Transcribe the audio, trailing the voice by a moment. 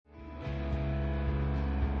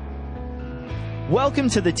Welcome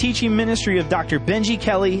to the teaching ministry of Dr. Benji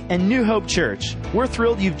Kelly and New Hope Church. We're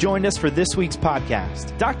thrilled you've joined us for this week's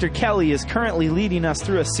podcast. Dr. Kelly is currently leading us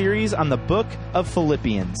through a series on the book of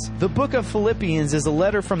Philippians. The book of Philippians is a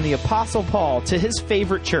letter from the Apostle Paul to his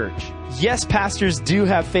favorite church. Yes, pastors do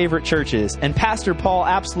have favorite churches, and Pastor Paul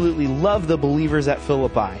absolutely loved the believers at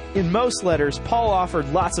Philippi. In most letters, Paul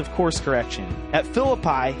offered lots of course correction. At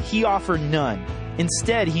Philippi, he offered none.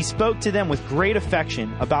 Instead, he spoke to them with great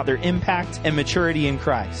affection about their impact and maturity in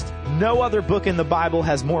Christ. No other book in the Bible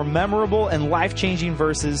has more memorable and life-changing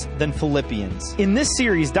verses than Philippians. In this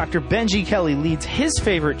series, Dr. Benji Kelly leads his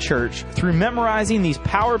favorite church through memorizing these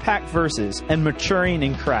power-packed verses and maturing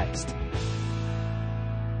in Christ.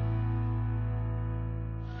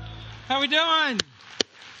 How we doing?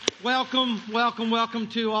 Welcome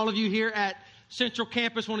to all of you here at Central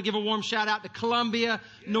Campus. I want to give a warm shout out to Columbia,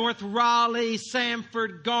 North Raleigh,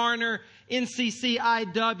 Sanford, Garner,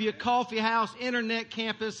 NCCIW, Coffee House, Internet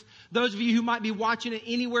Campus. Those of you who might be watching it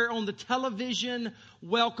anywhere on the television,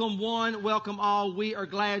 welcome one, welcome all. We are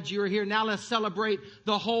glad you're here. Now let's celebrate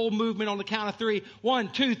the whole movement on the count of three.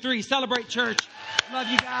 1, 2, 3. Celebrate, church. Love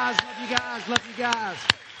you guys, love you guys, love you guys.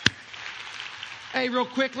 Hey, real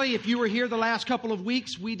quickly, if you were here the last couple of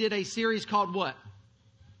weeks, we did a series called what?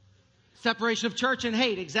 Separation of church and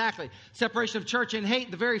hate, exactly. Separation of church and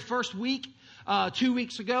hate. The very first week, 2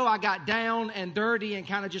 weeks ago, I got down and dirty and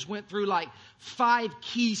kind of just went through like 5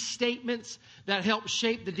 key statements that help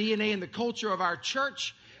shape the DNA and the culture of our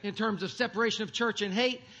church in terms of separation of church and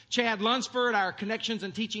hate. Chad Lunsford, our connections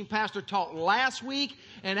and teaching pastor, taught last week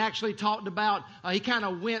and actually talked about, he kind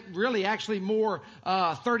of went really actually more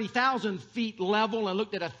 30,000 feet level and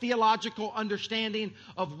looked at a theological understanding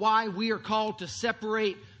of why we are called to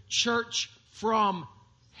separate church from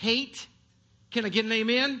hate. Can I get an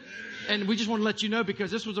amen? And we just want to let you know,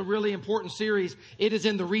 because this was a really important series. It is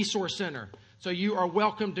in the Resource Center. So you are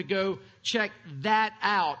welcome to go check that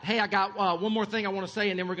out. Hey, I got one more thing I want to say,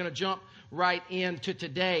 and then we're going to jump right into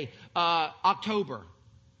today. October.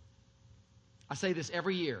 I say this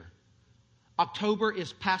every year. October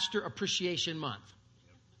is Pastor Appreciation Month.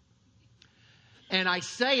 And I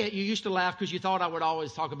say it, you used to laugh because you thought I would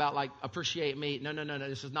always talk about like appreciate me. No.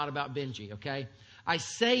 This is not about Benji, okay? I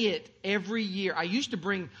say it every year. I used to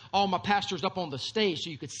bring all my pastors up on the stage so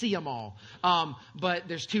you could see them all. But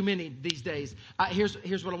there's too many these days.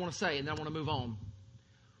 Here's what I want to say, and then I want to move on.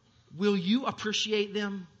 Will you appreciate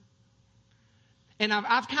them? And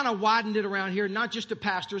I've kind of widened it around here, not just to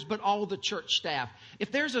pastors, but all the church staff.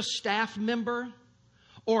 If there's a staff member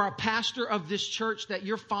or a pastor of this church that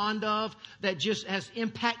you're fond of, that just has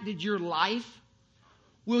impacted your life,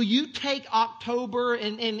 will you take October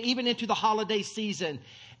and even into the holiday season,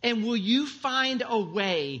 and will you find a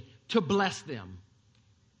way to bless them?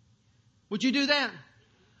 Would you do that?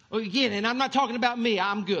 Again, and I'm not talking about me.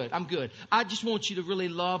 I'm good. I just want you to really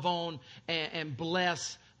love on and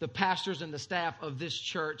bless the pastors and the staff of this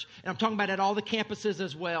church. And I'm talking about at all the campuses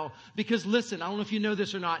as well. Because listen, I don't know if you know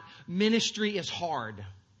this or not, ministry is hard.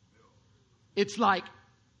 It's like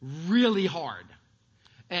really hard.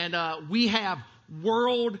 And we have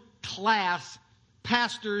world-class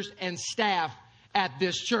pastors and staff at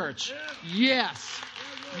this church. Yes,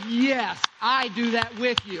 I do that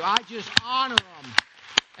with you. I just honor them.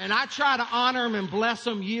 And I try to honor them and bless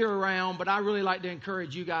them year-round, but I really like to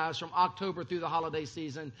encourage you guys from October through the holiday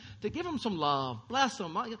season to give them some love. Bless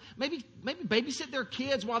them. Maybe babysit their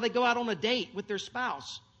kids while they go out on a date with their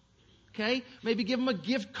spouse. Okay? Maybe give them a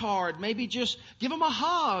gift card. Maybe just give them a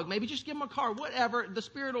hug. Maybe just give them a card. Whatever. The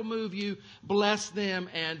Spirit will move you. Bless them,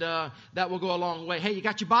 and that will go a long way. Hey, you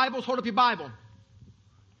got your Bibles? Hold up your Bible.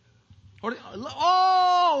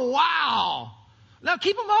 Oh, wow. Now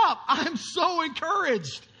keep them up. I'm so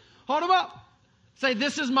encouraged. Hold them up. Say,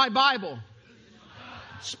 this is my Bible.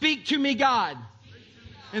 Speak to me, God.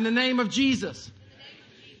 In the name of Jesus.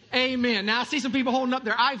 Amen. Now I see some people holding up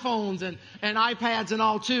their iPhones and iPads and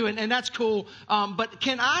all too, and that's cool. But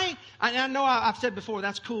can I know I've said before,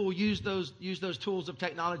 that's cool. Use those tools of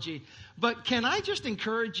technology. But can I just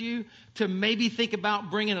encourage you to maybe think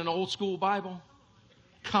about bringing an old school Bible?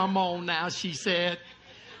 Come on now, she said.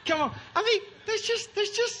 Come on. I mean, there's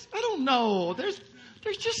just, I don't know.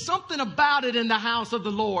 There's just something about it in the house of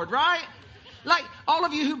the Lord, right? Like all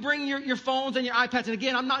of you who bring your phones and your iPads, and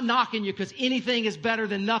again, I'm not knocking you because anything is better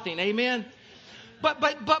than nothing. Amen. But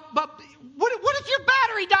what if your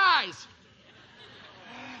battery dies?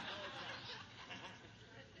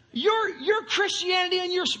 Your Christianity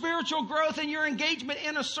and your spiritual growth and your engagement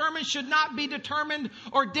in a sermon should not be determined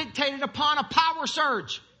or dictated upon a power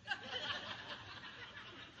surge.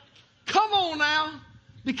 Come on now.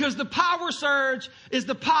 Because the power surge is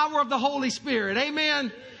the power of the Holy Spirit.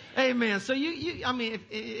 Amen. Amen. So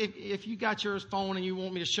if you got your phone and you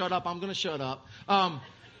want me to shut up, I'm going to shut up.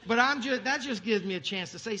 But that just gives me a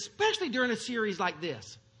chance to say, especially during a series like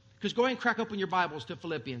this, because go ahead and crack open your Bibles to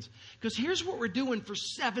Philippians. Because here's what we're doing for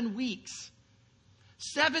 7 weeks.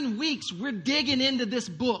 7 weeks, we're digging into this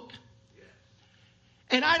book.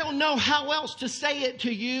 And I don't know how else to say it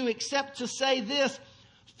to you except to say this.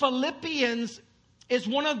 Philippians is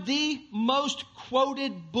one of the most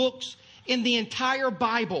quoted books in the entire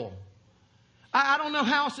Bible. I don't know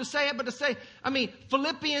how else to say it, but to say,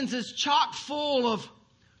 Philippians is chock full of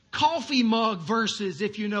coffee mug verses,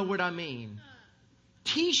 if you know what I mean.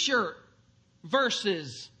 T-shirt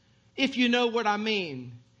verses, if you know what I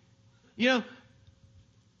mean.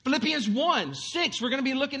 Philippians 1:6, we're going to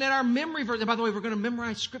be looking at our memory verse. And by the way, we're going to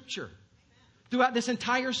memorize Scripture throughout this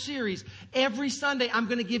entire series. Every Sunday, I'm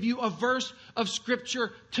going to give you a verse of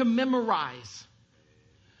Scripture to memorize.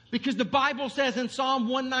 Because the Bible says in Psalm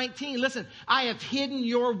 119, listen, I have hidden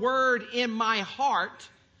your word in my heart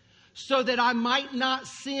so that I might not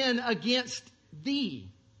sin against thee.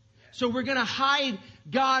 So we're going to hide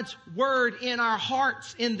God's word in our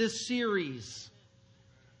hearts in this series.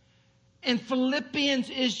 And Philippians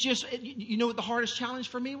is just, you know what the hardest challenge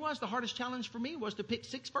for me was? The hardest challenge for me was to pick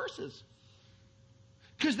 6 verses.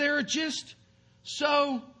 Because there are just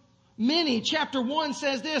so many. Chapter 1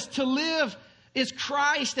 says this, to live is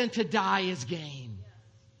Christ and to die is gain.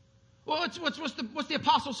 Well, what's the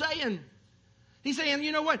apostle saying? He's saying,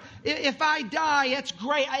 you know what? If I die, it's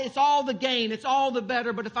great. It's all the gain. It's all the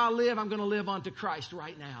better. But if I live, I'm going to live unto Christ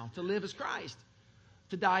right now. To live is Christ.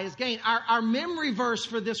 To die is gain. Our memory verse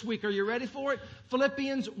for this week, are you ready for it?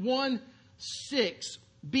 Philippians 1:6.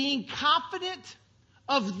 Being confident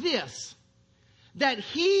of this, that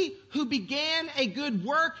he who began a good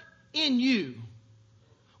work in you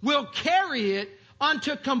will carry it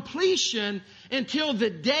unto completion until the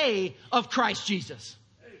day of Christ Jesus.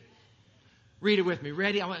 Read it with me.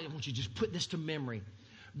 Ready? I want you to just put this to memory.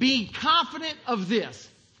 Being confident of this,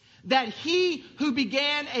 that he who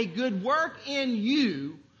began a good work in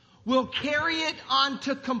you will carry it on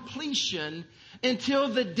to completion until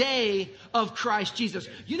the day of Christ Jesus.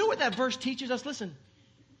 You know what that verse teaches us? Listen.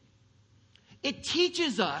 It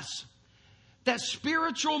teaches us that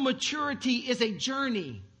spiritual maturity is a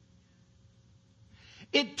journey.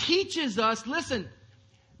 It teaches us, listen,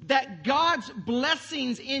 that God's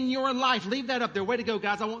blessings in your life, leave that up there. Way to go,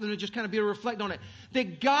 guys. I want them to just kind of be able to reflect on it.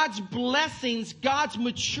 That God's blessings, God's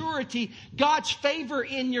maturity, God's favor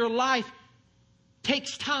in your life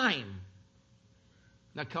takes time.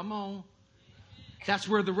 Now, come on. That's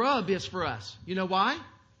where the rub is for us. You know why?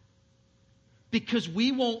 Because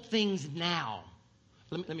we want things now.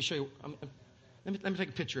 Let me show you. Let me take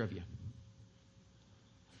a picture of you.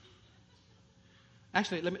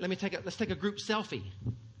 Actually, let's take a group selfie.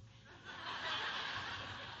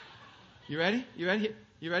 You ready? You ready?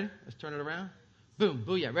 You ready? Let's turn it around. Boom,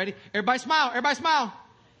 booyah. Ready? Everybody smile. Everybody smile.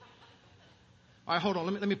 All right, hold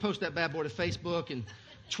on. Let me post that bad boy to Facebook and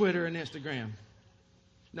Twitter and Instagram.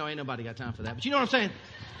 No, ain't nobody got time for that. But you know what I'm saying?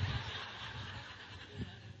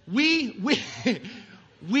 We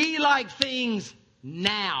like things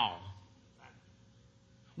now.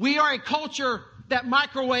 We are a culture that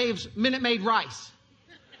microwaves Minute Maid rice.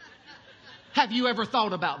 Have you ever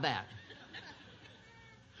thought about that?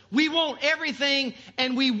 We want everything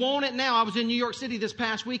and we want it now. I was in New York City this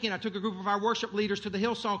past weekend. I took a group of our worship leaders to the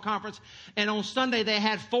Hillsong Conference. And on Sunday, they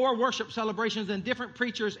had 4 worship celebrations and different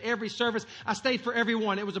preachers every service. I stayed for every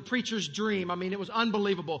one. It was a preacher's dream. I mean, it was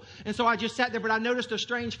unbelievable. And so I just sat there, but I noticed a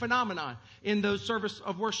strange phenomenon in those service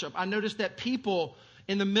of worship. I noticed that people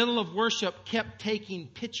in the middle of worship kept taking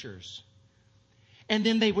pictures. And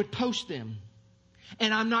then they would post them.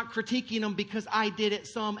 And I'm not critiquing them because I did it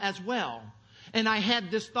some as well. And I had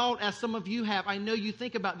this thought, as some of you have. I know you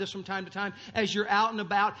think about this from time to time as you're out and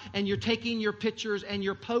about and you're taking your pictures and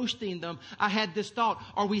you're posting them. I had this thought,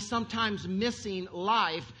 are we sometimes missing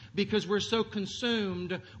life because we're so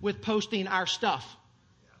consumed with posting our stuff?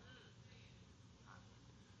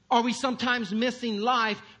 Are we sometimes missing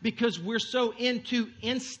life because we're so into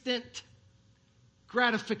instant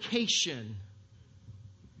gratification?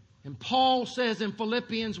 And Paul says in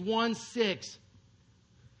Philippians 1:6,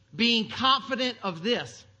 being confident of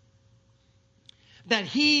this, that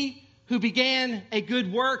he who began a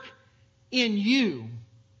good work in you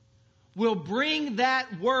will bring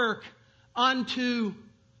that work unto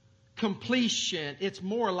completion. It's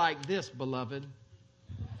more like this, beloved.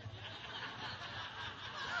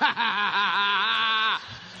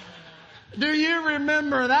 Do you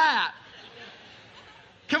remember that?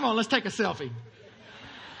 Come on, let's take a selfie.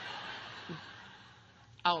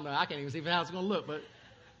 I don't know. I can't even see how it's going to look, but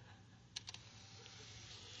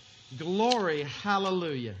glory,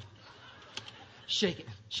 hallelujah. Shake it,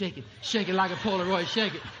 shake it, shake it like a Polaroid.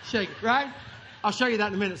 Shake it, right? I'll show you that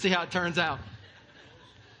in a minute, see how it turns out.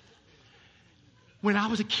 When I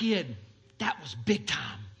was a kid, that was big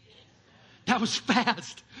time. That was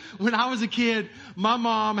fast. When I was a kid, my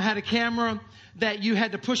mom had a camera that you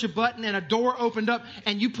had to push a button and a door opened up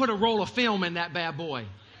and you put a roll of film in that bad boy.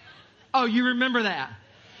 Oh, you remember that?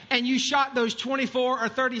 And you shot those 24 or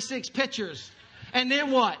 36 pictures. And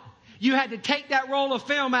then what? You had to take that roll of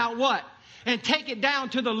film out what? And take it down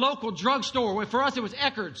to the local drugstore. For us, it was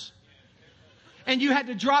Eckerd's. And you had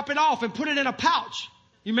to drop it off and put it in a pouch.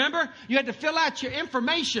 You remember? You had to fill out your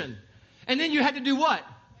information. And then you had to do what?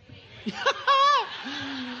 You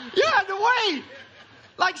had to wait.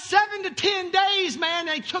 Like 7 to 10 days, man.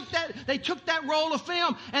 They took that roll of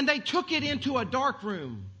film and they took it into a dark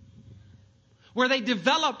room where they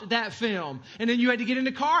developed that film. And then you had to get in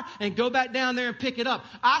the car and go back down there and pick it up.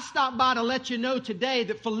 I stopped by to let you know today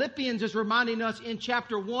that Philippians is reminding us in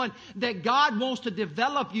chapter 1 that God wants to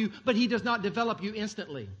develop you, but He does not develop you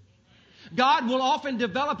instantly. God will often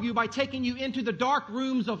develop you by taking you into the dark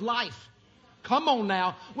rooms of life. Come on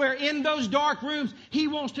now. Where in those dark rooms, He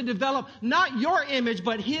wants to develop not your image,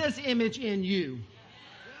 but His image in you.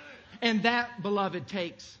 And that, beloved,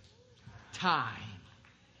 takes time.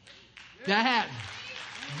 That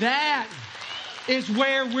is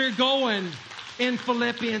where we're going in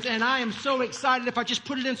Philippians. And I am so excited. If I just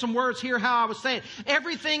put it in some words here, how I was saying,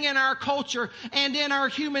 everything in our culture and in our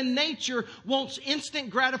human nature wants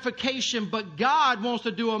instant gratification, but God wants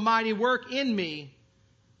to do a mighty work in me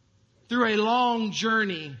through a long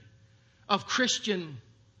journey of Christian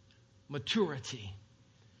maturity.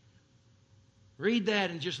 Read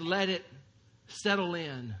that and just let it settle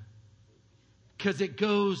in. Because it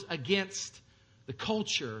goes against the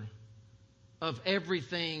culture of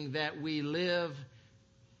everything that we live,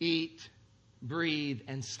 eat, breathe,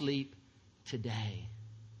 and sleep today.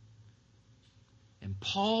 And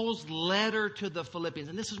Paul's letter to the Philippians,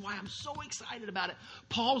 and this is why I'm so excited about it.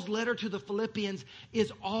 Paul's letter to the Philippians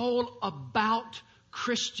is all about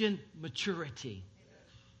Christian maturity.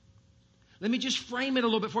 Let me just frame it a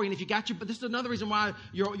little bit for you. And if you got but this is another reason why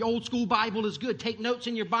your old school Bible is good. Take notes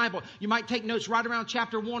in your Bible. You might take notes right around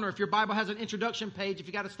chapter 1, or if your Bible has an introduction page, if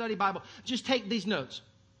you got a study Bible, just take these notes.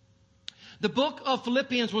 The book of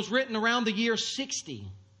Philippians was written around the year 60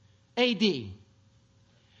 AD.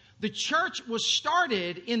 The church was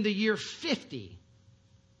started in the year 50.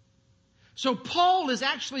 So Paul is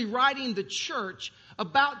actually writing the church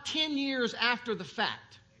about 10 years after the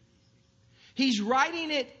fact. He's writing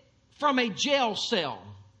it from a jail cell.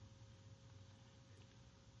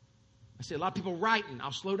 I see a lot of people writing.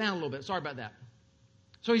 I'll slow down a little bit. Sorry about that.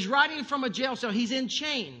 So he's writing from a jail cell. He's in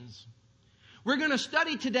chains. We're going to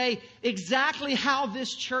study today exactly how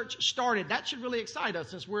this church started. That should really excite us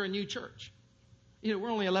since we're a new church. You know,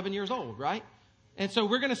 we're only 11 years old, right? And so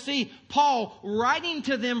we're going to see Paul writing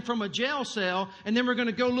to them from a jail cell, and then we're going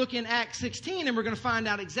to go look in Acts 16, and we're going to find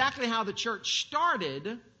out exactly how the church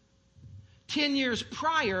started 10 years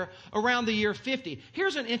prior, around the year 50.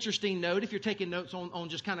 Here's an interesting note if you're taking notes on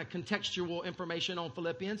just kind of contextual information on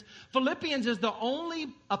Philippians. Philippians is the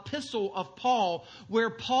only epistle of Paul where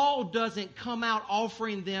Paul doesn't come out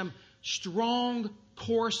offering them strong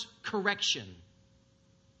course correction.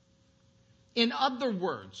 In other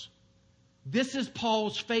words, this is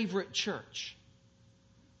Paul's favorite church.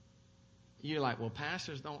 You're like, well,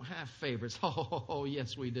 pastors don't have favorites. Oh,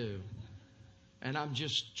 yes, we do. And I'm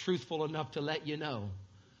just truthful enough to let you know.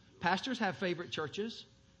 Pastors have favorite churches.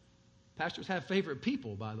 Pastors have favorite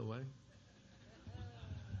people, by the way.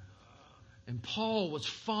 And Paul was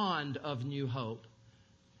fond of New Hope.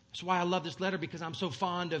 That's why I love this letter, because I'm so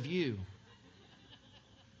fond of you.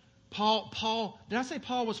 Paul, did I say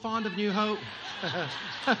Paul was fond of New Hope?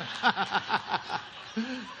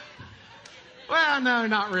 Well, no,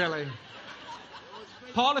 not really.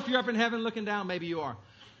 Paul, if you're up in heaven looking down, maybe you are.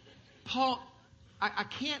 Paul, I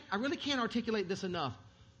really can't articulate this enough.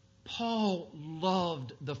 Paul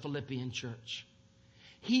loved the Philippian church.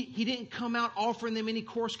 He didn't come out offering them any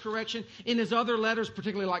course correction. In his other letters,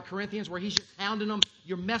 particularly like Corinthians, where he's just hounding them,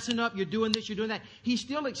 you're messing up, you're doing this, you're doing that. He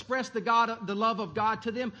still expressed the love of God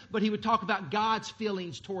to them, but he would talk about God's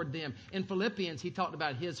feelings toward them. In Philippians, he talked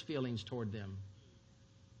about his feelings toward them.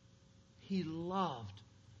 He loved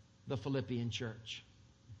the Philippian church.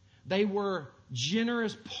 They were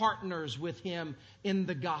generous partners with him in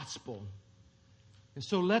the gospel. And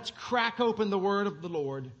so let's crack open the word of the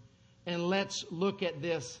Lord and let's look at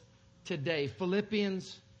this today.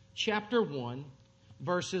 Philippians chapter 1,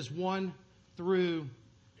 verses 1 through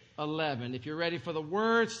 11. If you're ready for the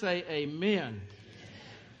word, say amen.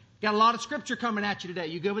 Got a lot of scripture coming at you today.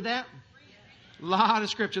 You good with that? A lot of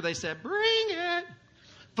scripture. They said, bring it.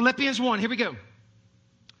 Philippians 1. Here we go.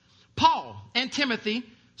 Paul and Timothy,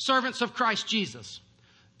 servants of Christ Jesus,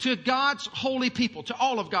 to God's holy people, to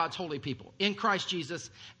all of God's holy people in Christ Jesus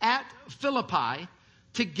at Philippi,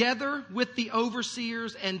 together with the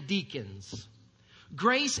overseers and deacons.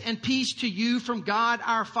 Grace and peace to you from God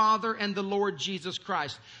our Father and the Lord Jesus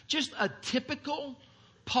Christ. Just a typical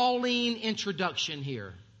Pauline introduction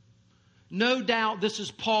here. No doubt this is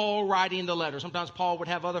Paul writing the letter. Sometimes Paul would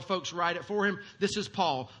have other folks write it for him. This is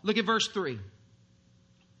Paul. Look at verse 3.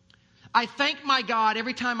 I thank my God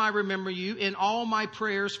every time I remember you in all my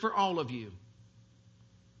prayers for all of you.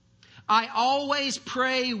 I always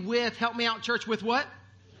pray with, help me out church, with what?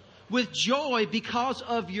 With joy because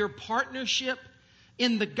of your partnership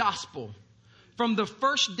in the gospel. From the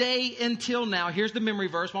first day until now. Here's the memory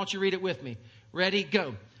verse. Why don't you read it with me? Ready?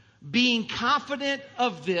 Go. Being confident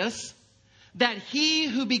of this, that he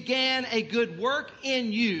who began a good work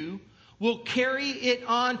in you will carry it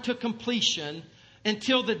on to completion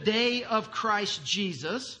until the day of Christ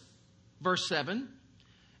Jesus. Verse 7.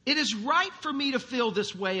 It is right for me to feel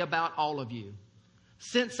this way about all of you,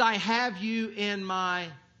 since I have you in my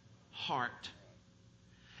heart.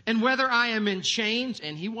 And whether I am in chains,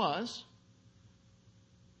 and he was,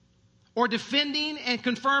 or defending and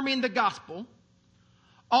confirming the gospel,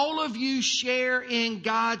 all of you share in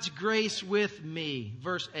God's grace with me.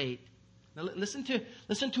 Verse 8. Now listen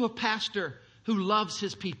to a pastor who loves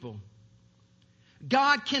his people.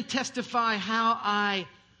 God can testify how I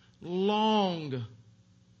long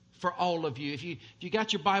for all of you. If you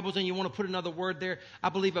got your Bibles and you want to put another word there, I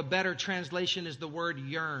believe a better translation is the word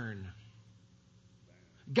yearn.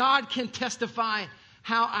 God can testify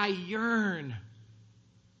how I yearn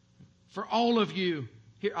for all of you.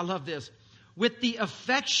 Here, I love this. With the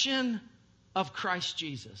affection of Christ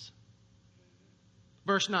Jesus.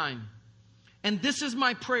 Verse 9. And this is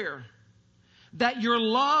my prayer, that your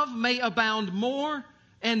love may abound more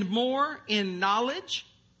and more in knowledge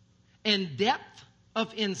and depth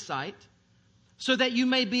of insight, so that you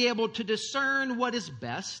may be able to discern what is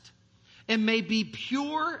best and may be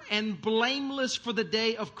pure and blameless for the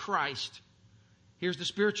day of Christ. Here's the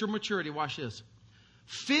spiritual maturity. Watch this.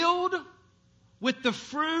 Filled with the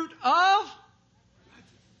fruit of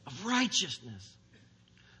righteousness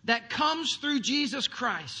that comes through Jesus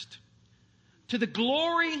Christ, to the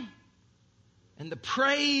glory and the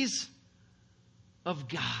praise of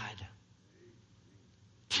God.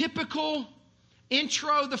 Typical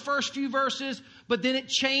intro, the first few verses, but then it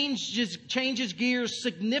changes gears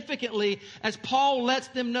significantly as Paul lets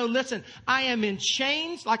them know, listen, I am in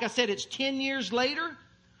chains. Like I said, it's 10 years later,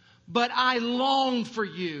 but I long for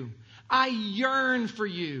you. I yearn for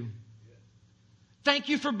you. Thank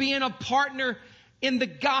you for being a partner in the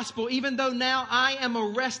gospel. Even though now I am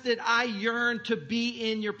arrested, I yearn to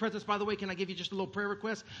be in your presence. By the way, can I give you just a little prayer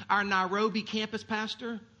request? Our Nairobi campus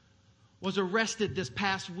pastor was arrested this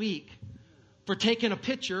past week for taking a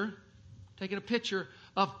picture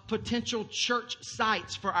of potential church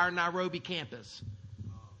sites for our Nairobi campus.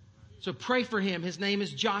 So pray for him. His name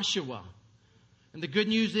is Joshua. And the good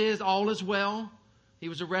news is all is well. He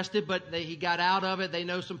was arrested, but he got out of it. They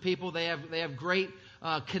know some people. They have great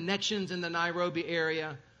connections in the Nairobi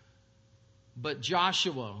area. But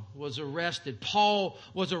Joshua was arrested. Paul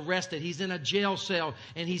was arrested. He's in a jail cell,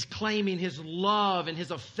 and he's claiming his love and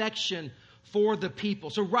his affection for the people.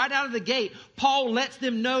 So right out of the gate, Paul lets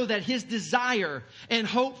them know that his desire and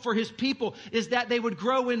hope for his people is that they would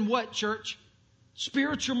grow in what, church?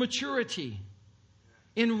 Spiritual maturity,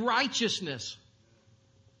 in righteousness,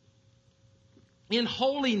 in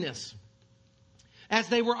holiness, as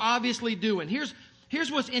they were obviously doing.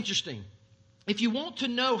 Here's what's interesting. If you want to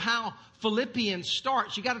know how Philippians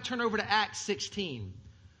starts, you got to turn over to Acts 16.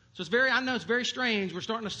 So I know it's very strange. We're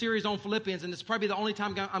starting a series on Philippians, and it's probably the only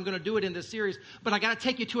time I'm going to do it in this series, but I got to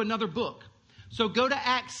take you to another book. So go to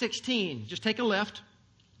Acts 16. Just take a left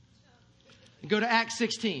and go to Acts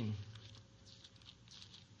 16.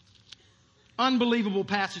 Unbelievable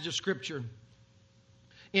passage of Scripture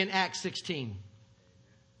in Acts 16.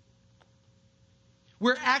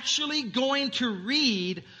 We're actually going to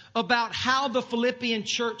read about how the Philippian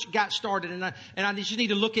church got started. And I just need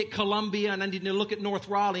to look at Columbia, and I need to look at North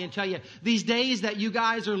Raleigh and tell you, these days that you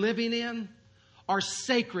guys are living in are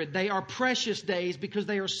sacred. They are precious days because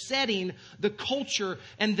they are setting the culture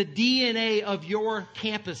and the DNA of your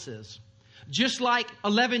campuses. Just like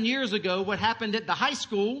 11 years ago, what happened at the high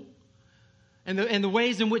school and the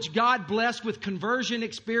ways in which God blessed with conversion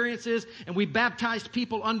experiences. And we baptized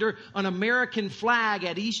people under an American flag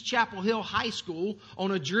at East Chapel Hill High School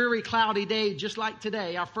on a dreary, cloudy day, just like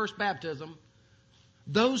today, our first baptism.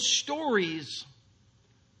 Those stories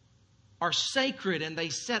are sacred, and they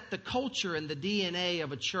set the culture and the DNA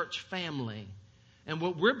of a church family. And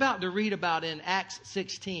what we're about to read about in Acts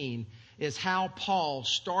 16 is how Paul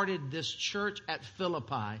started this church at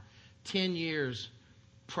Philippi 10 years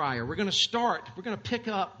prior. We're going to pick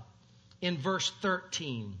up in verse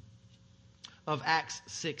 13 of Acts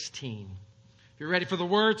 16. If you're ready for the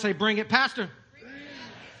word, say, bring it, Pastor. Bring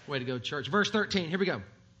it. Way to go, church. Verse 13, here we go.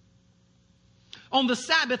 On the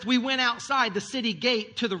Sabbath, we went outside the city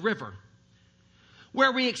gate to the river,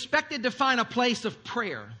 where we expected to find a place of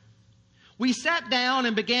prayer. We sat down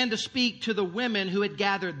and began to speak to the women who had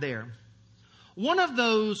gathered there. One of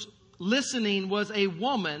those listening was a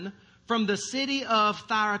woman from the city of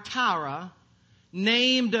Thyatira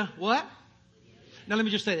named what? Now let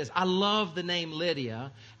me just say this. I love the name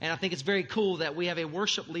Lydia, and I think it's very cool that we have a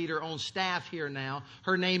worship leader on staff here now.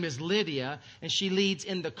 Her name is Lydia, and she leads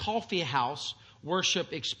in the Coffee House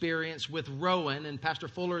worship experience with Rowan, and Pastor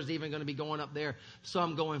Fuller is even going to be going up there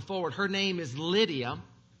some going forward. Her name is Lydia,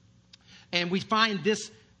 and we find this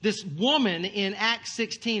woman in Acts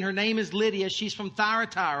 16. Her name is Lydia. She's from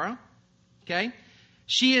Thyatira. Okay?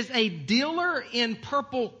 She is a dealer in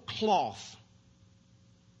purple cloth.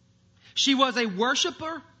 She was a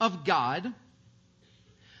worshiper of God.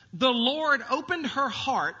 The Lord opened her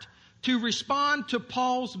heart to respond to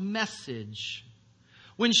Paul's message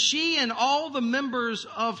when she and all the members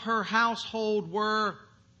of her household were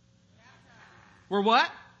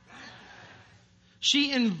what?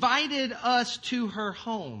 She invited us to her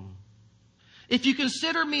home. If you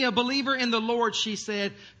consider me a believer in the Lord, she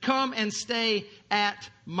said, come and stay at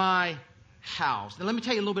my house. Now let me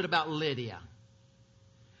tell you a little bit about Lydia.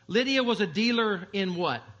 Lydia was a dealer in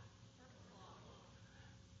what?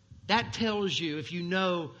 That tells you, if you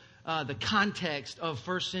know the context of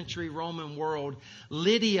first century Roman world,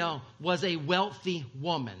 Lydia was a wealthy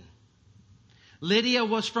woman. Lydia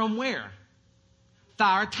was from where?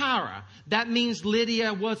 Thyatira. That means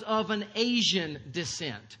Lydia was of an Asian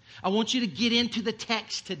descent. I want you to get into the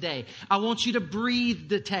text today. I want you to breathe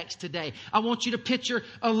the text today. I want you to picture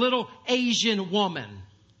a little Asian woman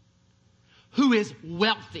who is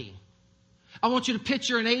wealthy. I want you to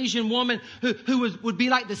picture an Asian woman who would be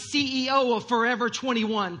like the CEO of Forever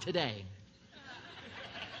 21 today.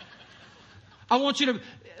 I want you to...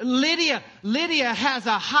 Lydia has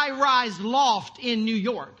a high-rise loft in New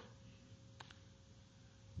York.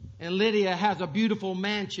 And Lydia has a beautiful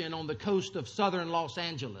mansion on the coast of southern Los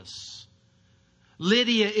Angeles.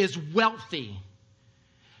 Lydia is wealthy.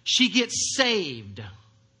 She gets saved.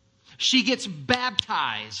 She gets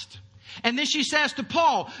baptized. And then she says to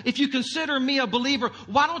Paul, if you consider me a believer,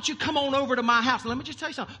 why don't you come on over to my house? And let me just tell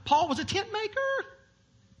you something. Paul was a tent maker.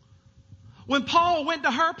 When Paul went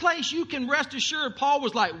to her place, you can rest assured Paul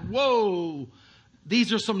was like, whoa,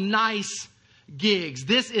 these are some nice gigs.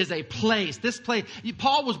 This is a place. This place.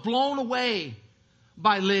 Paul was blown away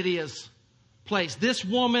by Lydia's place. This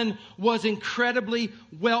woman was incredibly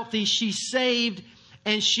wealthy. She's saved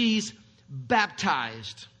and she's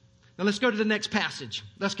baptized. Now let's go to the next passage.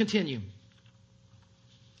 Let's continue.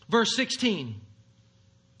 Verse 16.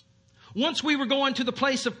 Once we were going to the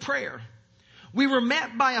place of prayer, we were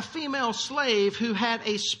met by a female slave who had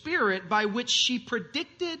a spirit by which she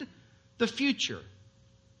predicted the future.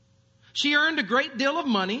 She earned a great deal of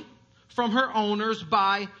money from her owners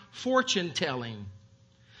by fortune telling.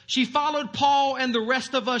 She followed Paul and the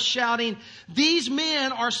rest of us shouting, these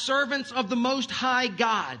men are servants of the Most High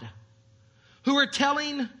God who are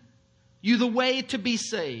telling you the way to be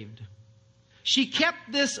saved. She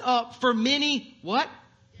kept this up for many, what?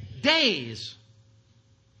 Days.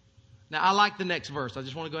 Now, I like the next verse. I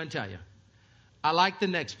just want to go ahead and tell you. I like the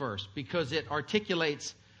next verse because it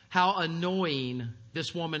articulates how annoying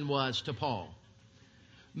this woman was to Paul.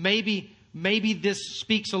 Maybe this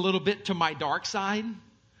speaks a little bit to my dark side,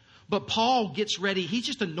 but Paul gets ready. He's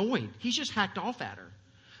just annoyed. He's just hacked off at her.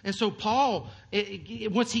 And so Paul,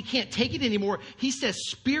 once he can't take it anymore, he says,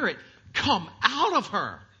 Spirit, come out of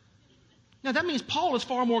her. Now that means Paul is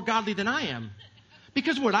far more godly than I am.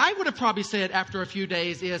 Because what I would have probably said after a few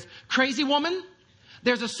days is, crazy woman,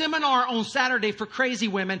 there's a seminar on Saturday for crazy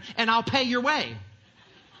women and I'll pay your way.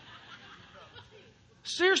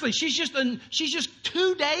 Seriously, she's just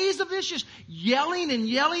 2 days of this, just yelling and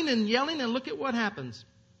yelling and yelling, and look at what happens.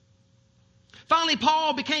 Finally,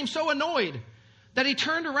 Paul became so annoyed that he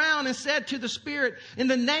turned around and said to the Spirit, in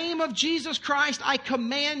the name of Jesus Christ, I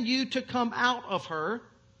command you to come out of her.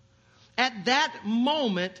 At that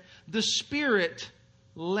moment, the Spirit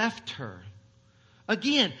left her.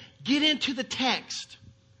 Again, get into the text.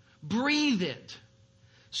 Breathe it.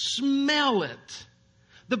 Smell it.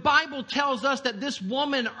 The Bible tells us that this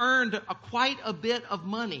woman earned quite a bit of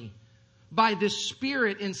money by this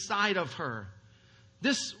spirit inside of her.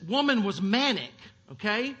 This woman was manic,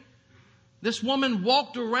 okay? This woman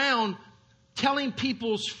walked around telling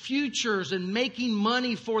people's futures and making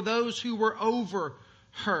money for those who were over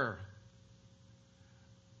her.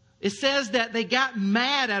 It says that they got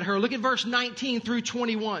mad at her. Look at verse 19 through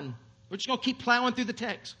 21. We're just going to keep plowing through the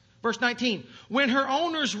text. Verse 19. When her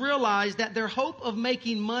owners realized that their hope of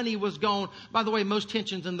making money was gone. By the way, most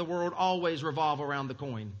tensions in the world always revolve around the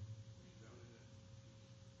coin.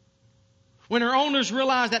 When her owners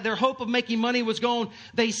realized that their hope of making money was gone,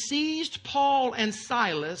 they seized Paul and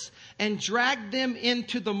Silas and dragged them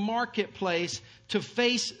into the marketplace to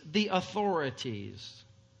face the authorities.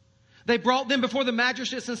 They brought them before the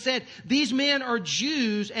magistrates and said, "These men are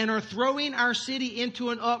Jews and are throwing our city into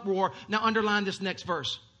an uproar." Now underline this next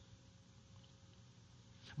verse.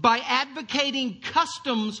 "By advocating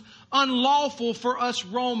customs unlawful for us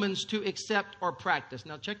Romans to accept or practice."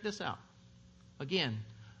 Now check this out. Again,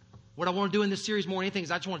 what I want to do in this series more than anything is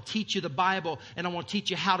I just want to teach you the Bible, and I want to teach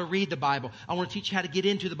you how to read the Bible. I want to teach you how to get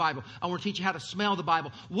into the Bible. I want to teach you how to smell the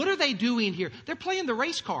Bible. What are they doing here? They're playing the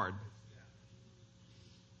race card.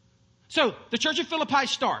 So the church of Philippi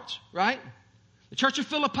starts, right? The church of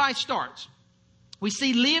Philippi starts. We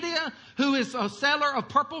see Lydia, who is a seller of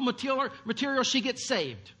purple material. She gets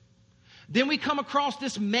saved. Then we come across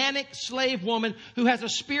this manic slave woman who has a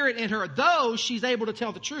spirit in her. Though she's able to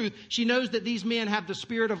tell the truth, she knows that these men have the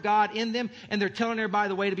Spirit of God in them, and they're telling everybody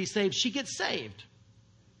the way to be saved. She gets saved.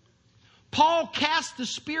 Paul casts the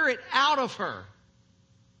spirit out of her,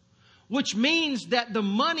 which means that the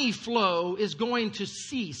money flow is going to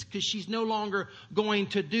cease because she's no longer going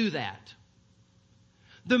to do that.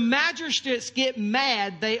 The magistrates get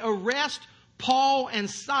mad. They arrest Paul and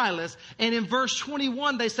Silas. And in verse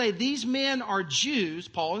 21, they say, "These men are Jews,"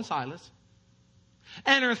 Paul and Silas,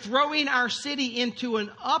 "and are throwing our city into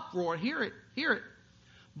an uproar." Hear it, hear it.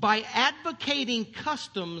 "By advocating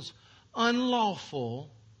customs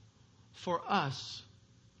unlawful for us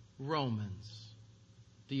Romans."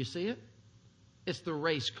 Do you see it? It's the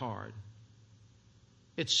race card.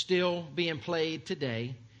 It's still being played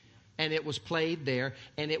today. And it was played there,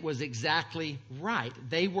 and it was exactly right.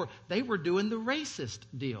 They were doing the racist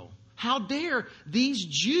deal. How dare these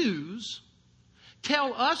Jews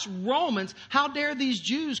tell us Romans, how dare these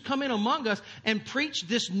Jews come in among us and preach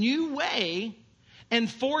this new way and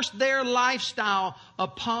force their lifestyle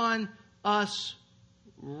upon us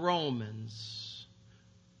Romans?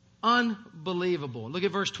 Unbelievable. Look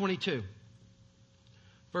at verse 22.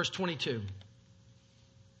 Verse 22.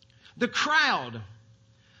 The crowd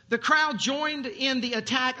joined in the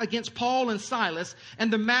attack against Paul and Silas,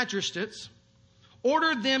 and the magistrates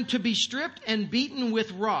ordered them to be stripped and beaten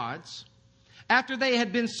with rods. After they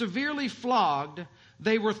had been severely flogged,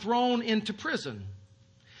 they were thrown into prison.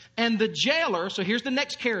 And the jailer, so here's the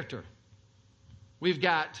next character. We've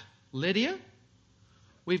got Lydia.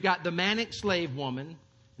 We've got the manic slave woman.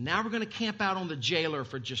 Now we're going to camp out on the jailer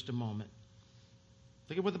for just a moment.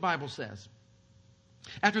 Look at what the Bible says.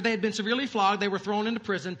 After they had been severely flogged, they were thrown into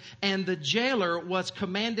prison, and the jailer was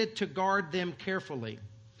commanded to guard them carefully.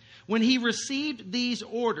 When he received these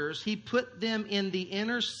orders, he put them in the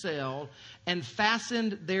inner cell and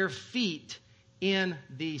fastened their feet in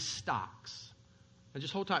the stocks. Now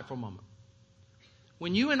just hold tight for a moment.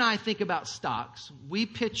 When you and I think about stocks, we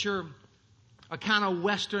picture a kind of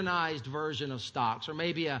westernized version of stocks, or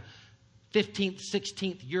maybe a 15th,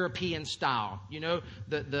 16th European style. You know,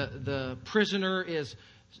 the prisoner is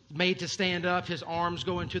made to stand up. His arms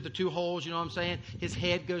go into the two holes. You know what I'm saying? His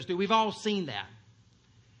head goes through. We've all seen that.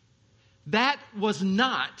 That was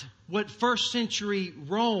not what first century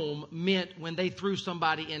Rome meant when they threw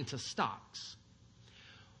somebody into stocks.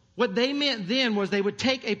 What they meant then was they would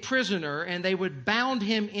take a prisoner and they would bound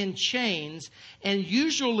him in chains, and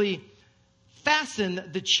usually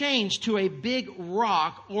fasten the chains to a big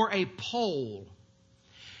rock or a pole.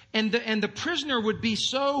 And the prisoner would be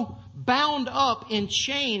so bound up in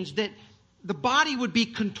chains that the body would be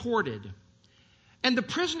contorted. And the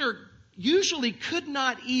prisoner usually could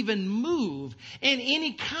not even move. And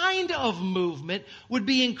any kind of movement would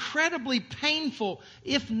be incredibly painful,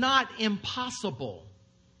 if not impossible.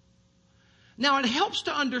 Now, it helps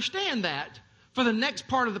to understand that for the next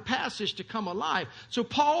part of the passage to come alive. So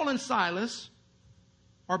Paul and Silas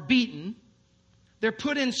are beaten. They're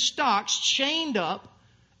put in stocks, chained up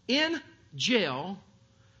in jail.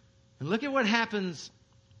 And look at what happens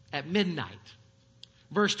at midnight.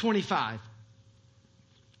 Verse 25.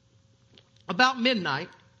 About midnight,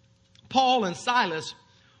 Paul and Silas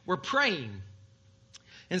were praying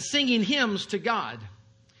and singing hymns to God,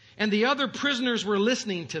 and the other prisoners were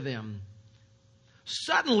listening to them.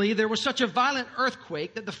 Suddenly, there was such a violent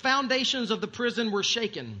earthquake that the foundations of the prison were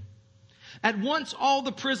shaken. At once, all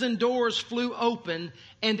the prison doors flew open,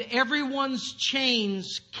 and everyone's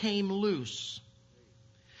chains came loose.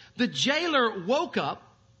 The jailer woke up,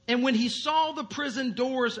 and when he saw the prison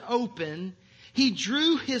doors open, he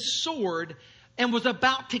drew his sword and was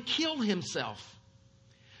about to kill himself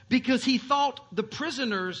because he thought the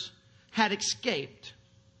prisoners had escaped.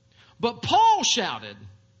 But Paul shouted,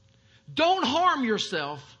 "Don't harm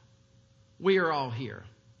yourself. We are all here."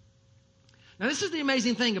 Now, this is the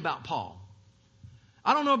amazing thing about Paul.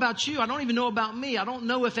 I don't know about you. I don't even know about me. I don't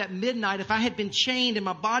know if at midnight, if I had been chained and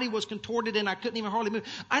my body was contorted and I couldn't even hardly move.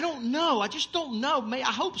 I don't know. I just don't know.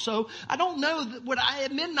 I hope so. I don't know.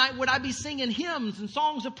 At midnight, would I be singing hymns and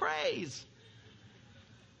songs of praise?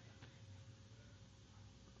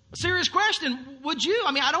 A serious question. Would you?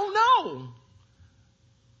 I don't know.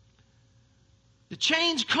 The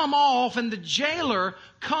chains come off and the jailer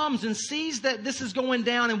comes and sees that this is going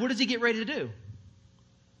down. And what does he get ready to do?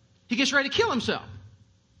 He gets ready to kill himself.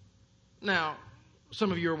 Now,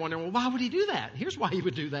 some of you are wondering, well, why would he do that? Here's why he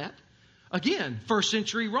would do that. Again, first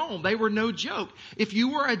century Rome, they were no joke. If you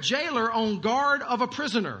were a jailer on guard of a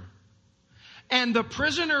prisoner and the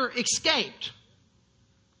prisoner escaped,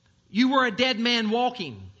 you were a dead man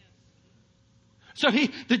walking. So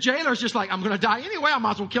the jailer's just like, I'm going to die anyway. I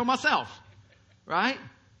might as well kill myself. Right?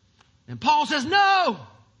 And Paul says, no,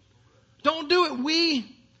 don't do it.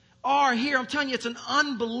 We are here. I'm telling you, it's an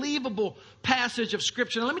unbelievable passage of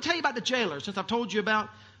Scripture. Now, let me tell you about the jailer. Since I've told you about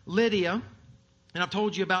Lydia and I've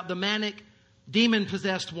told you about the manic,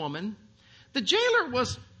 demon-possessed woman, the jailer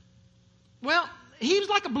was, he was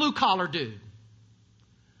like a blue-collar dude.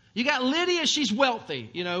 You got Lydia, she's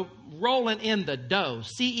wealthy, rolling in the dough,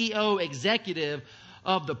 CEO, executive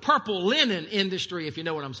of the purple linen industry, if you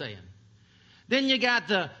know what I'm saying. Then you got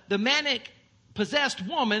the manic possessed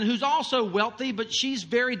woman who's also wealthy, but she's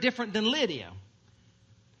very different than Lydia.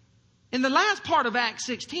 In the last part of Acts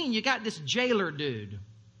 16, you got this jailer dude.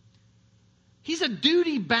 He's a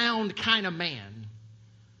duty-bound kind of man.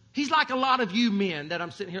 He's like a lot of you men that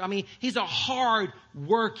I'm sitting here. He's a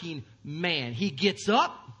hard-working man. He gets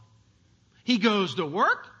up. He goes to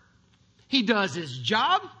work. He does his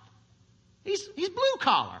job. He's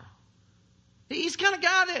blue-collar. He's the kind of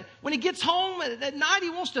guy that when he gets home at night, he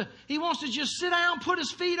wants to just sit down, put his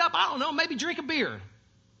feet up. I don't know, maybe drink a beer.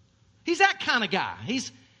 He's that kind of guy.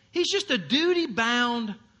 He's just a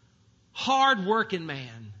duty-bound, hard-working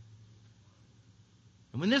man.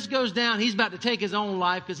 And when this goes down, he's about to take his own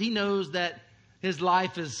life because he knows that his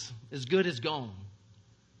life is as good as gone.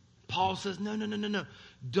 Paul says, no.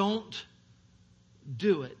 Don't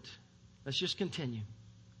do it. Let's just continue.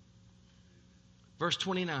 Verse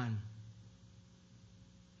 29.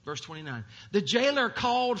 The jailer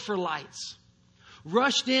called for lights,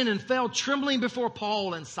 rushed in and fell trembling before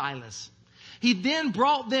Paul and Silas. He then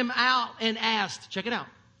brought them out and asked, check it out,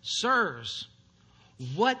 "Sirs,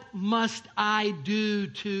 what must I do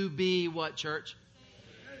to be" what, church?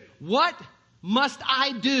 What must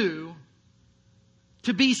I do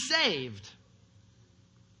to be saved?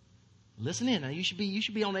 Listen in. Now, you should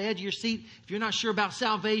be on the edge of your seat. If you're not sure about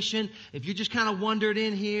salvation, if you just kind of wandered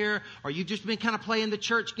in here, or you've just been kind of playing the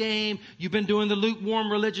church game, you've been doing the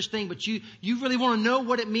lukewarm religious thing, but you really want to know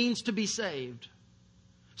what it means to be saved.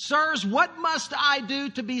 "Sirs, what must I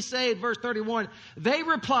do to be saved?" Verse 31. They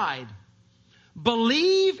replied,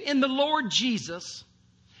 "Believe in the Lord Jesus,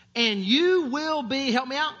 and you will be," help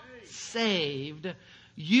me out, "saved,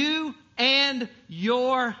 you and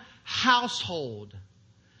your household."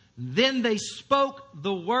 Then they spoke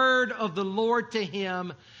the word of the Lord to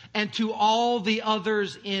him and to all the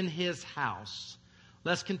others in his house.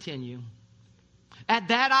 Let's continue. At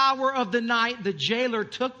that hour of the night, the jailer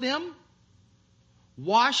took them,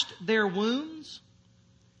 washed their wounds.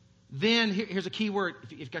 Then, here's a key word.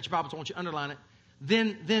 If you've got your Bibles, I want you to underline it.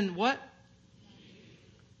 Then what?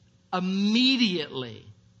 Immediately,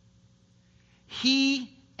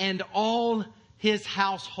 he and all his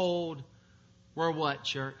household were what,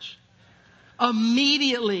 church?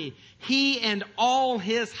 Immediately, he and all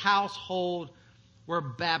his household were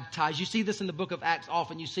baptized. You see this in the book of Acts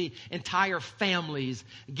often. You see entire families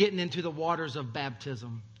getting into the waters of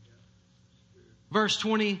baptism. Verse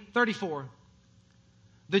 34.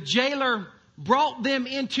 The jailer brought them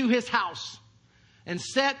into his house and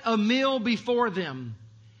set a meal before them.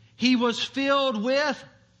 He was filled with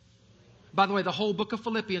By the way, the whole book of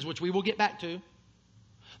Philippians, which we will get back to,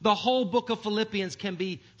 the whole book of Philippians can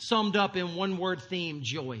be summed up in one word theme: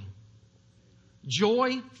 joy.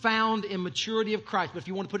 Joy found in maturity of Christ. But if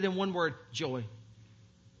you want to put it in one word, joy.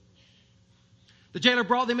 The jailer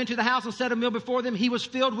brought them into the house and set a meal before them. He was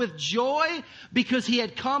filled with joy because he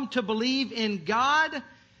had come to believe in God,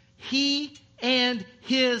 he and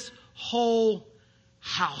his whole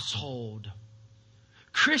household.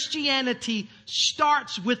 Christianity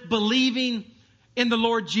starts with believing in the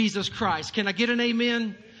Lord Jesus Christ. Can I get an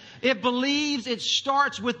amen? It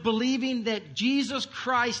starts with believing that Jesus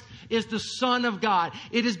Christ is the Son of God.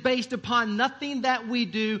 It is based upon nothing that we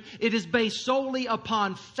do. It is based solely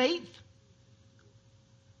upon faith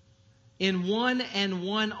in one and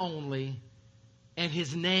one only. And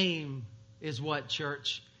His name is what,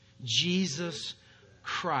 church? Jesus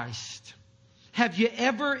Christ. Have you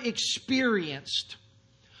ever experienced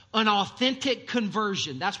an authentic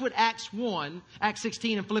conversion? That's what Acts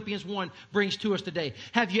 16 and Philippians 1 brings to us today.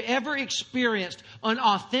 Have you ever experienced an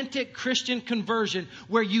authentic Christian conversion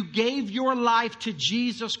where you gave your life to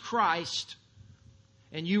Jesus Christ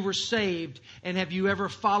and you were saved? And have you ever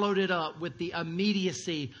followed it up with the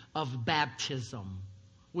immediacy of baptism,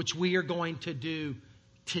 which we are going to do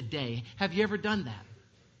today? Have you ever done that?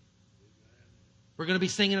 We're going to be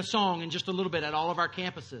singing a song in just a little bit at all of our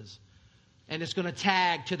campuses. And it's going to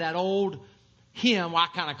tag to that old hymn. Well, I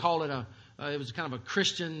kind of call it it was kind of a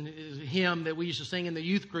Christian hymn that we used to sing in the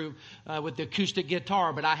youth group with the acoustic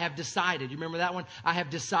guitar. But I have decided, you remember that one? I have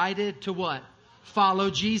decided to what? Follow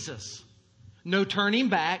Jesus. No turning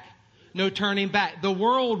back. No turning back. The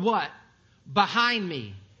world what? Behind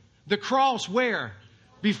me. The cross where?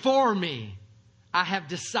 Before me. I have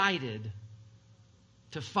decided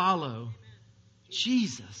to follow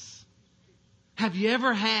Jesus. Have you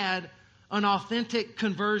ever had an authentic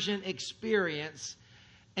conversion experience?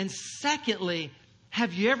 And secondly,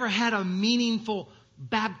 have you ever had a meaningful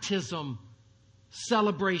baptism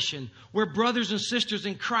celebration where brothers and sisters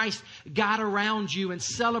in Christ got around you and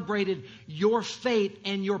celebrated your faith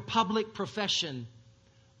and your public profession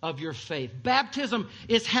of your faith? Baptism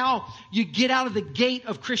is how you get out of the gate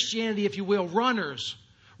of Christianity, if you will. Runners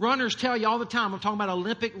tell you all the time, I'm talking about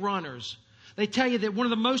Olympic runners. They tell you that one of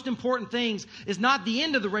the most important things is not the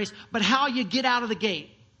end of the race, but how you get out of the gate.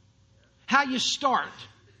 How you start.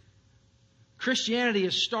 Christianity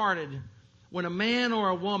is started when a man or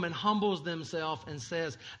a woman humbles themselves and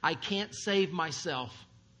says, I can't save myself.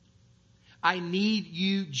 I need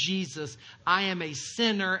you, Jesus. I am a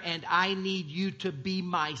sinner and I need you to be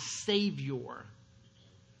my Savior.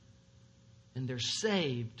 And they're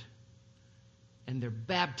saved and they're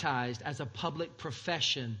baptized as a public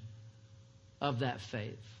profession of that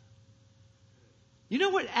faith. You know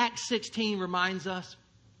what Acts 16 reminds us?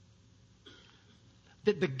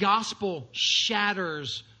 That the gospel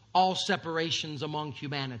shatters all separations among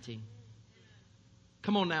humanity.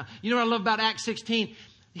 Come on now. You know what I love about Acts 16?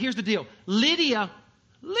 Here's the deal. Lydia,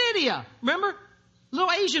 remember?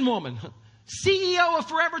 Little Asian woman, CEO of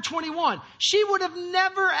Forever 21. She would have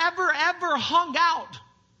never, ever, ever hung out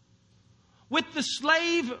with the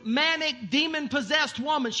slave, manic, demon-possessed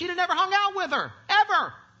woman. She'd have never hung out with her,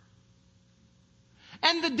 ever.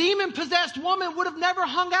 And the demon-possessed woman would have never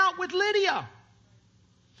hung out with Lydia.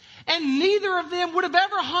 And neither of them would have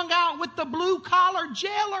ever hung out with the blue-collar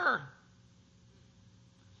jailer.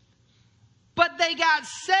 But they got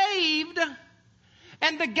saved,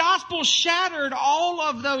 and the gospel shattered all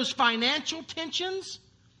of those financial tensions,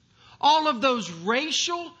 all of those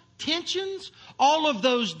racial tensions, all of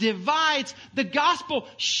those divides. The gospel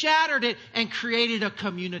shattered it and created a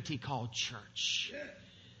community called church.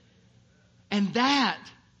 And that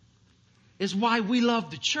is why we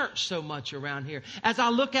love the church so much around here. As I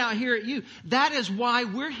look out here at you, that is why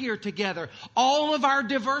we're here together. All of our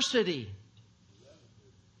diversity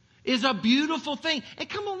is a beautiful thing. And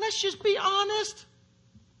come on, let's just be honest.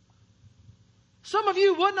 Some of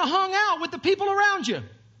you wouldn't have hung out with the people around you.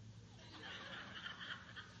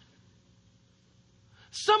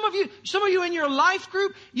 Some of you in your life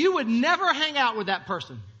group, you would never hang out with that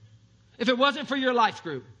person if it wasn't for your life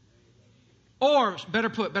group. Or, better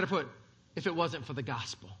put, if it wasn't for the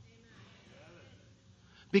gospel.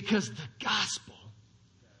 Because the gospel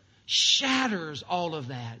shatters all of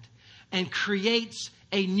that and creates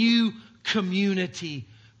a new community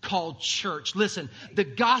called church. Listen, the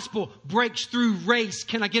gospel breaks through race.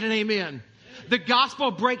 Can I get an amen? The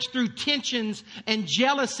gospel breaks through tensions and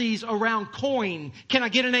jealousies around coin. Can I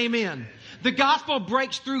get an amen? The gospel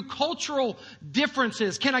breaks through cultural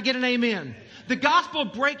differences. Can I get an amen? The gospel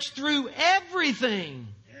breaks through everything.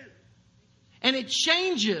 And it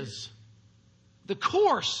changes the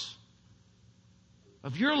course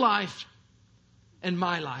of your life and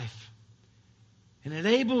my life. And it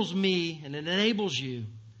enables me and it enables you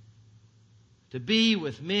to be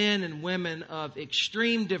with men and women of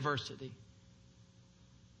extreme diversity.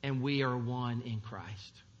 And we are one in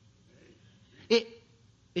Christ.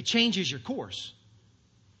 It changes your course.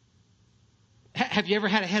 Have you ever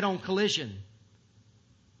had a head-on collision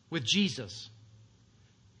with Jesus?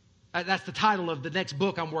 That's the title of the next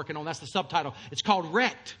book I'm working on. That's the subtitle. It's called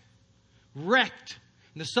Wrecked. Wrecked.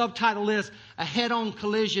 And the subtitle is A Head-on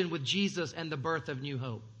Collision with Jesus and the Birth of New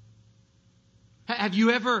Hope. Have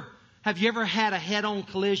you ever had a head-on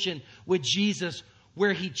collision with Jesus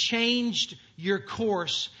where He changed your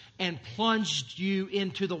course and plunged you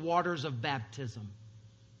into the waters of baptism?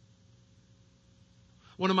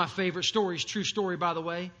 One of my favorite stories, true story by the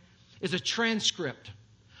way, is a transcript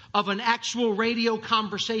of an actual radio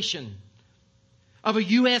conversation of a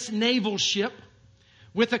U.S. naval ship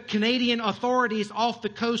with the Canadian authorities off the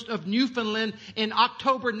coast of Newfoundland in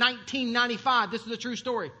October 1995. This is a true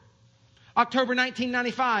story. October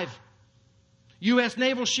 1995. U.S.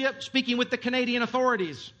 naval ship speaking with the Canadian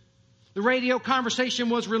authorities. The radio conversation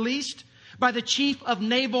was released by the Chief of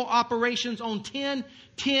Naval Operations on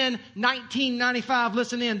 10/10/1995.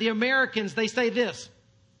 Listen in. The Americans, they say this.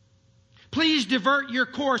 Please divert your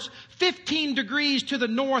course 15 degrees to the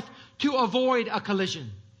north to avoid a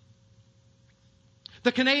collision.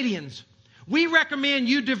 The Canadians, we recommend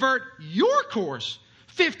you divert your course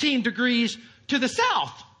 15 degrees to the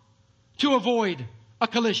south to avoid a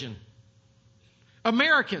collision.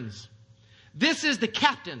 Americans, this is the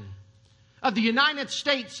captain of the United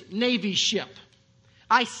States Navy ship.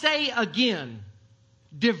 I say again,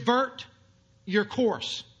 divert your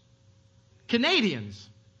course. Canadians,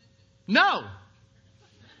 no.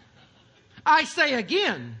 I say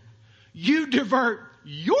again, you divert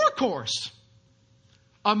your course.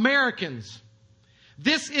 Americans,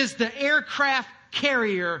 this is the aircraft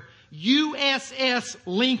carrier USS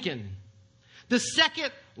Lincoln, the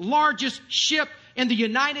second largest ship in the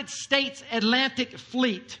United States Atlantic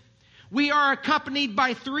Fleet. We are accompanied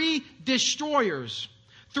by 3 destroyers,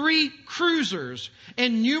 3 cruisers,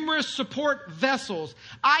 and numerous support vessels.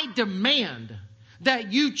 I demand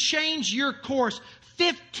that you change your course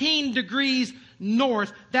 15 degrees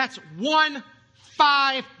north. That's 15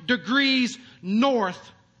 degrees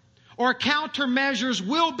north. Or countermeasures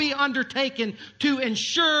will be undertaken to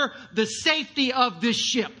ensure the safety of this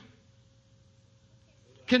ship.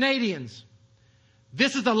 Canadians,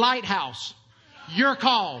 this is a lighthouse. Your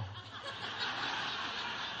call.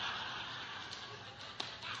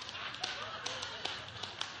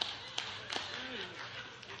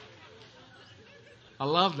 I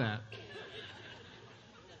love that.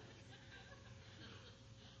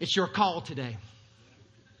 It's your call today.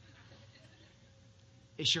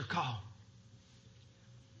 It's your call.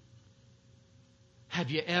 Have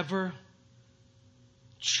you ever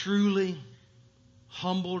truly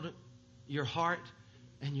humbled your heart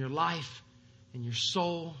and your life and your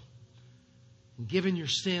soul and given your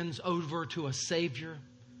sins over to a Savior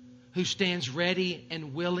who stands ready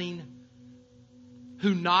and willing,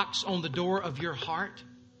 who knocks on the door of your heart?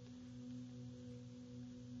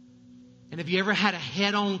 And have you ever had a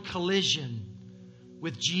head-on collision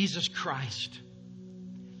with Jesus Christ?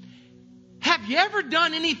 Have you ever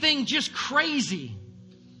done anything just crazy?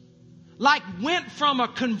 Like went from a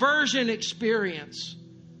conversion experience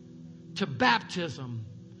to baptism,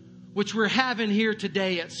 which we're having here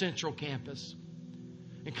today at Central Campus.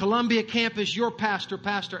 In Columbia Campus, your pastor,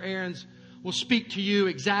 Pastor Aarons, will speak to you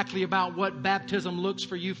exactly about what baptism looks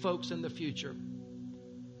for you folks in the future.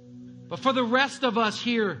 But for the rest of us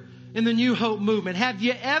here in the New Hope movement, have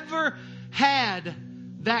you ever had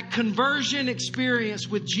that conversion experience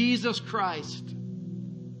with Jesus Christ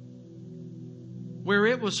where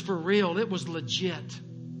it was for real, it was legit,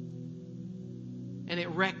 and it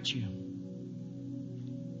wrecked you?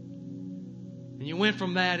 And you went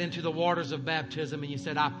from that into the waters of baptism and you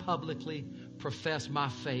said, I publicly profess my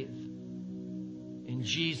faith in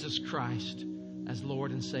Jesus Christ as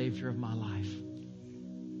Lord and Savior of my life.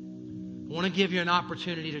 I want to give you an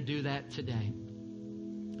opportunity to do that today.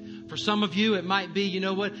 For some of you, it might be, you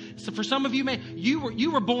know what? So for some of you, man,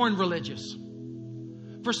 you were born religious.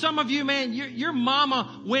 For some of you, man, your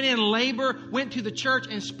mama went in labor, went to the church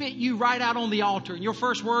and spit you right out on the altar. And your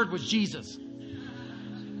first word was Jesus.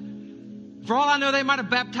 For all I know, they might have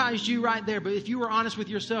baptized you right there. But if you were honest with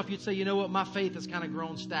yourself, you'd say, you know what? My faith has kind of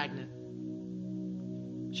grown stagnant.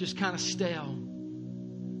 It's just kind of stale.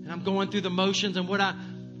 And I'm going through the motions. And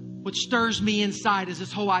what stirs me inside is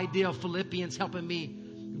this whole idea of Philippians helping me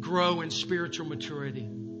grow in spiritual maturity.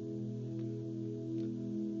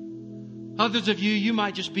 Others of you, you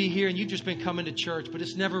might just be here and you've just been coming to church, but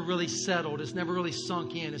it's never really settled. It's never really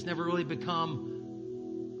sunk in. It's never really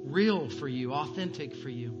become real for you, authentic for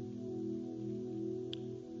you.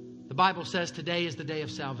 The Bible says today is the day of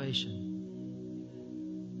salvation.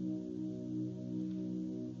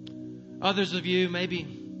 Others of you, maybe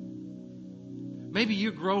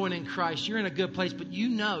you're growing in Christ. You're in a good place, but you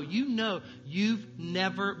know you've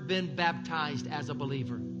never been baptized as a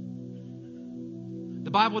believer. The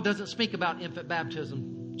Bible doesn't speak about infant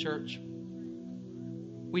baptism, church.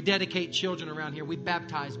 We dedicate children around here. We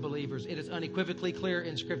baptize believers. It is unequivocally clear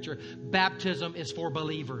in Scripture. Baptism is for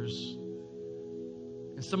believers.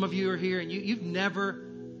 And some of you are here and you've never,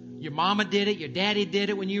 your mama did it, your daddy did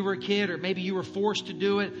it when you were a kid, or maybe you were forced to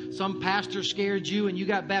do it. Some pastor scared you and you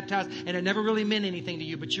got baptized and it never really meant anything to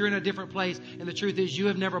you, but you're in a different place. And the truth is you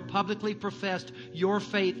have never publicly professed your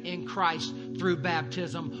faith in Christ through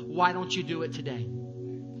baptism. Why don't you do it today?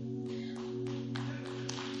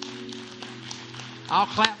 I'll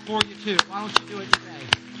clap for you too. Why don't you do it today?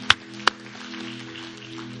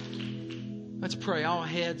 Let's pray. All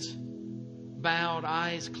heads bowed,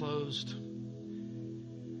 eyes closed.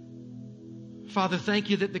 Father, thank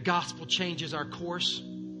you that the gospel changes our course.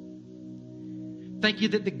 Thank you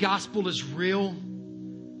that the gospel is real.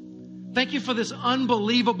 Thank you for this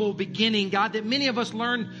unbelievable beginning, God, that many of us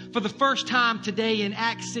learned for the first time today in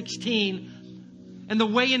Acts 16 and the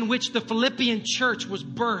way in which the Philippian church was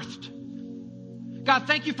birthed. God,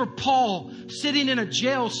 thank you for Paul sitting in a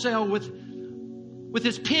jail cell with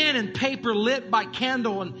his pen and paper lit by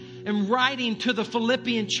candle and writing to the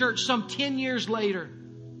Philippian church some 10 years later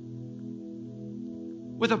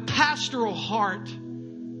with a pastoral heart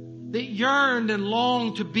that yearned and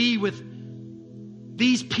longed to be with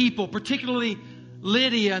these people, particularly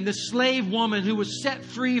Lydia and this slave woman who was set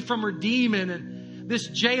free from her demon, and this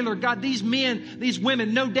jailer. God, these men, these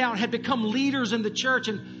women, no doubt had become leaders in the church,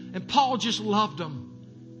 and Paul just loved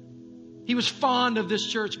them. He was fond of this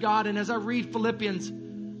church, God. And as I read Philippians,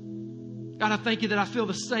 God, I thank you that I feel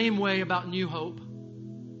the same way about New Hope.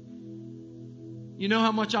 You know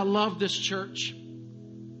how much I love this church.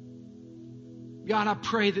 God, I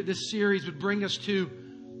pray that this series would bring us to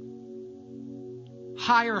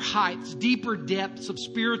higher heights, deeper depths of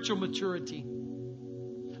spiritual maturity.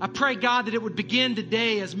 I pray, God, that it would begin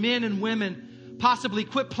today as men and women possibly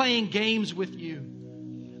quit playing games with you.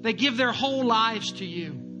 They give their whole lives to you.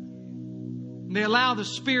 And they allow the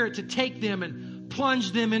Spirit to take them and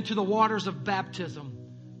plunge them into the waters of baptism.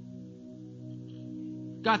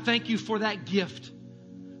 God, thank you for that gift.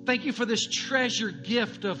 Thank you for this treasure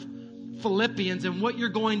gift of Philippians and what you're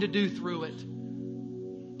going to do through it.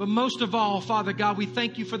 But most of all, Father God, we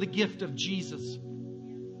thank you for the gift of Jesus.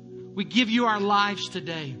 We give you our lives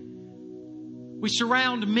today. We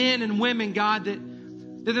surround men and women, God, that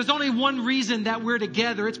there's only one reason that we're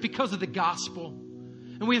together. It's because of the gospel.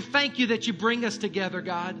 And we thank you that you bring us together,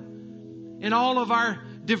 God, in all of our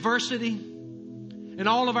diversity, in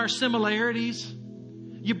all of our similarities.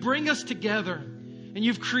 You bring us together, and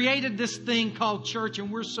you've created this thing called church,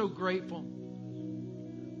 and we're so grateful.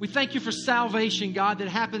 We thank you for salvation, God, that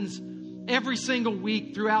happens every single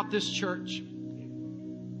week throughout this church.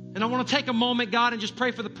 And I want to take a moment, God, and just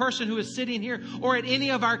pray for the person who is sitting here or at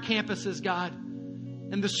any of our campuses, God.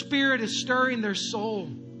 And the Spirit is stirring their soul.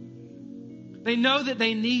 They know that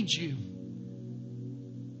they need you.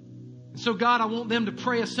 And so, God, I want them to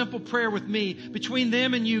pray a simple prayer with me between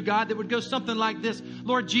them and you, God, that would go something like this.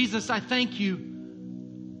 Lord Jesus, I thank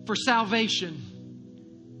you for salvation.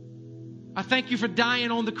 I thank you for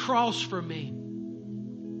dying on the cross for me.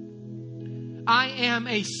 I am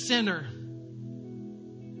a sinner,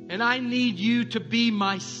 and I need you to be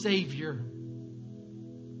my Savior.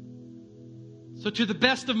 So to the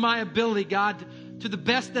best of my ability, God, to the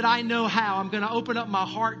best that I know how, I'm going to open up my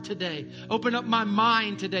heart today, open up my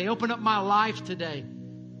mind today, open up my life today,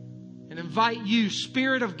 and invite you,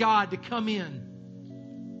 Spirit of God, to come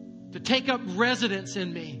in, to take up residence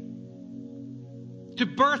in me, to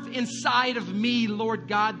birth inside of me, Lord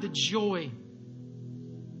God, the joy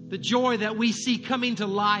that we see coming to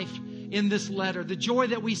life in this letter, the joy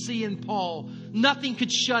that we see in Paul. Nothing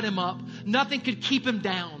could shut him up. Nothing could keep him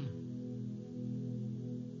down.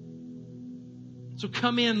 So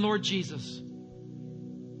come in, Lord Jesus.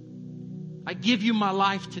 I give you my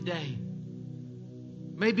life today.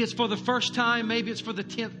 Maybe it's for the first time. Maybe it's for the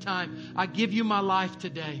 10th time. I give you my life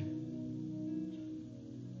today.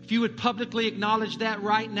 If you would publicly acknowledge that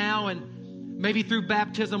right now and maybe through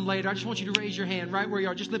baptism later, I just want you to raise your hand right where you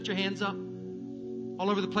are. Just lift your hands up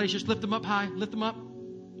all over the place. Just lift them up high. Lift them up.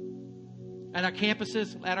 At our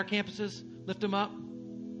campuses, lift them up.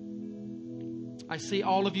 I see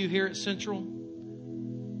all of you here at Central.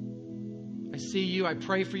 I see you. I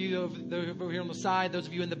pray for you over here on the side. Those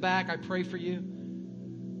of you in the back, I pray for you.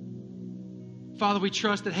 Father, we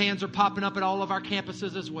trust that hands are popping up at all of our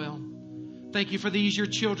campuses as well. Thank you for these, your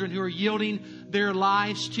children who are yielding their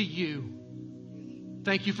lives to you.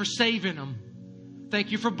 Thank you for saving them.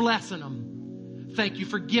 Thank you for blessing them. Thank you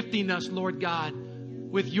for gifting us, Lord God,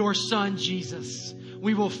 with your Son, Jesus.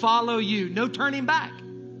 We will follow you. No turning back.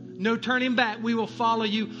 No turning back. We will follow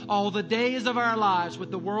you all the days of our lives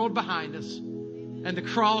with the world behind us and the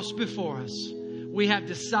cross before us. We have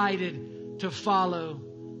decided to follow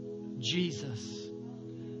Jesus.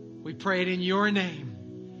 We pray it in your name.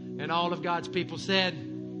 And all of God's people said,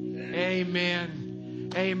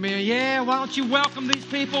 Amen. Amen. Yeah, why don't you welcome these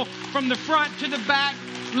people from the front to the back,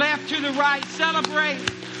 left to the right. Celebrate.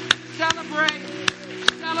 Celebrate.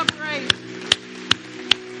 Celebrate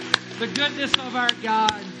the goodness of our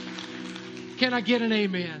God. Can I get an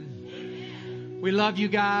amen? We love you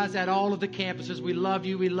guys at all of the campuses. We love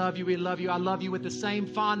you. We love you. We love you. I love you with the same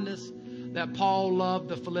fondness that Paul loved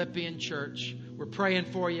the Philippian church. We're praying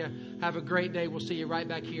for you. Have a great day. We'll see you right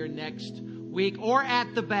back here next week or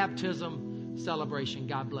at the baptism celebration.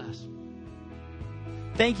 God bless.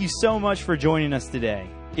 Thank you so much for joining us today.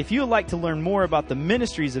 If you would like to learn more about the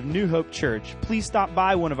ministries of New Hope Church, please stop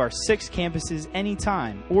by one of our 6 campuses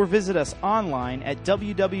anytime or visit us online at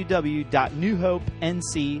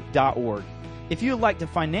www.newhopenc.org. If you would like to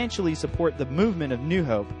financially support the movement of New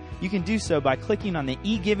Hope, you can do so by clicking on the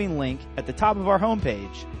e-giving link at the top of our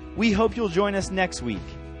homepage. We hope you'll join us next week.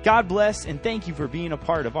 God bless and thank you for being a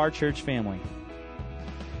part of our church family.